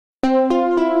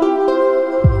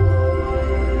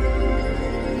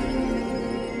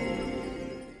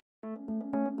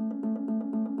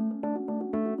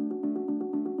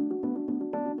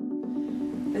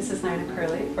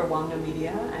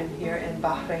Media. I'm here in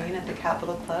Bahrain at the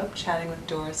Capital Club chatting with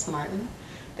Doris Martin,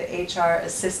 the HR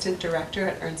Assistant Director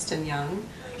at Ernst & Young.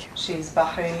 She's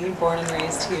Bahraini, born and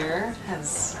raised here,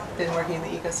 has been working in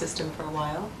the ecosystem for a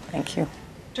while. Thank you.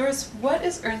 Doris, what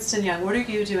is Ernst & Young? What are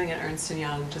you doing at Ernst &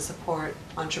 Young to support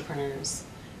entrepreneurs?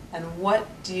 And what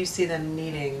do you see them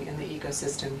needing in the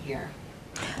ecosystem here?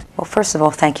 Well, first of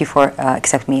all, thank you for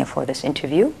accepting me for this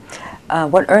interview.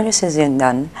 What Ernst has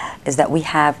done is that we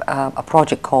have a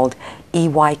project called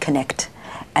EY Connect,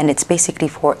 and it's basically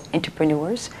for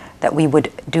entrepreneurs that we would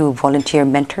do volunteer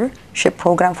mentorship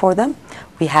program for them.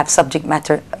 We have subject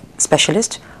matter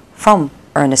specialists from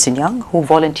Ernst & Young who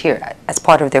volunteer as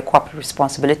part of their corporate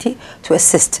responsibility to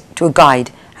assist, to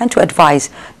guide, and to advise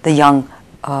the young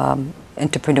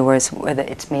entrepreneurs, whether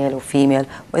it's male or female,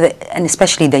 and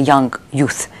especially the young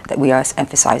youth that we are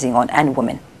emphasizing on, and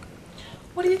women.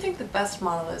 What do you think the best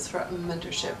model is for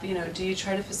mentorship? You know, do you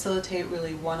try to facilitate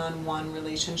really one-on-one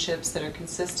relationships that are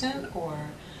consistent, or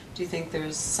do you think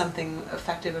there's something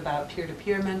effective about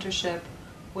peer-to-peer mentorship?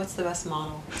 What's the best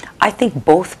model? I think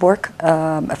both work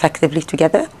effectively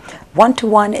together.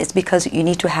 One-to-one is because you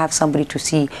need to have somebody to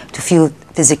feel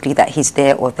physically that he's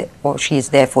there or she is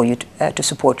there for you to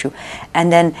support you.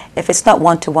 And then if it's not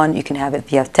one-to-one, you can have it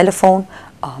via telephone,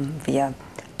 via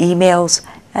emails,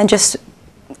 and just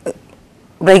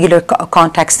regular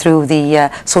contacts through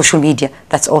the social media.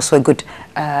 That's also a good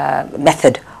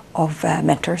method of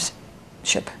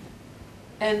mentorship.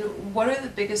 And what are the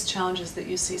biggest challenges that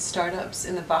you see startups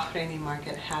in the Bahraini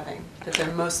market having, that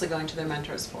they're mostly going to their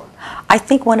mentors for? I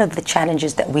think one of the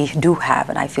challenges that we do have,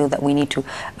 and I feel that we need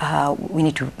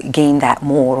to gain that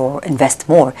more or invest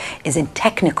more, is in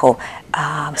technical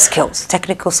skills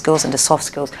and the soft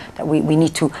skills that we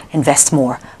need to invest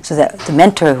more, so that the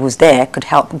mentor who's there could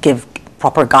help give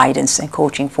proper guidance and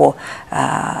coaching for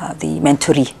the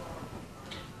mentoree.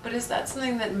 But is that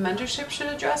something that mentorship should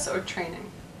address, or training?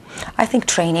 I think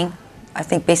training. I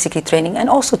think basically training, and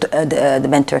also the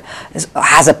mentor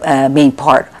has a main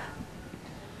part.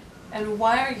 And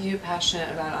why are you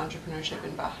passionate about entrepreneurship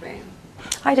in Bahrain?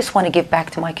 I just want to give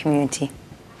back to my community.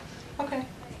 Okay.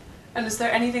 And is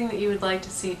there anything that you would like to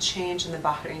see change in the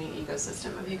Bahraini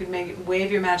ecosystem? If you could wave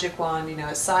your magic wand, you know,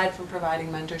 aside from providing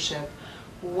mentorship,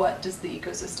 what does the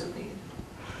ecosystem need?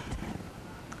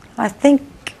 I think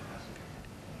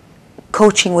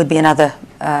coaching would be another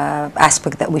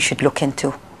aspect that we should look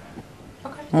into.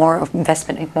 Okay. More of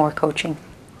investment in more coaching.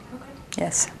 Okay.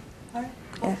 Yes. All right.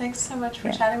 Well, yeah. Thanks so much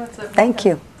for chatting with us. Thank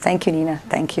you. Thank you, Nina.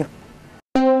 Thank you.